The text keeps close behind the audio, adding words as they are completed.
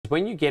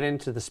when you get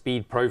into the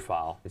speed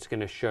profile, it's going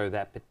to show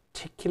that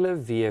particular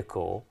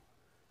vehicle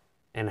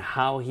and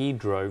how he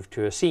drove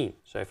to a scene.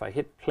 So if I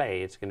hit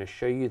play, it's going to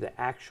show you the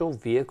actual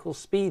vehicle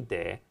speed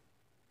there,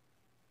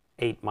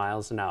 8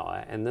 miles an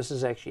hour. And this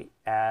is actually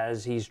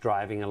as he's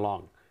driving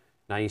along.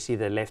 Now you see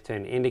the left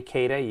turn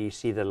indicator, you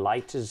see the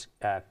light is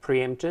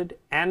preempted,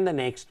 and the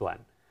next one.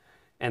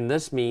 And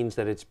this means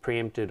that it's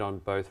preempted on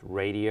both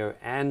radio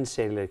and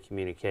cellular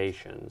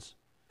communications.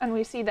 And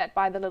we see that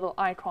by the little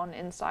icon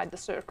inside the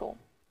circle.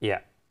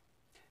 Yeah.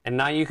 And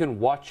now you can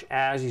watch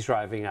as he's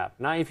driving up.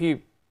 Now if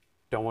you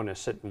don't want to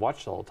sit and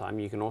watch the whole time,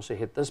 you can also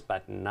hit this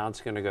button. Now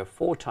it's going to go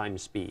 4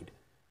 times speed.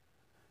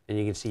 And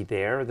you can see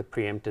there the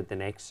preempted the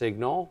next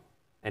signal.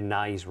 And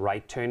now his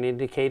right turn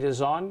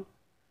indicator's on.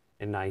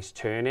 And now he's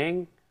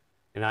turning.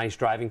 And now he's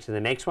driving to the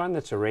next one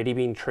that's already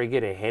been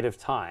triggered ahead of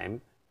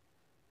time.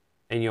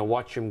 And you'll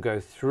watch him go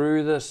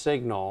through the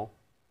signal.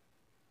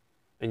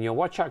 And you'll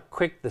watch how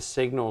quick the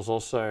signals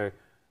also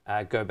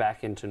go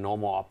back into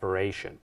normal operation.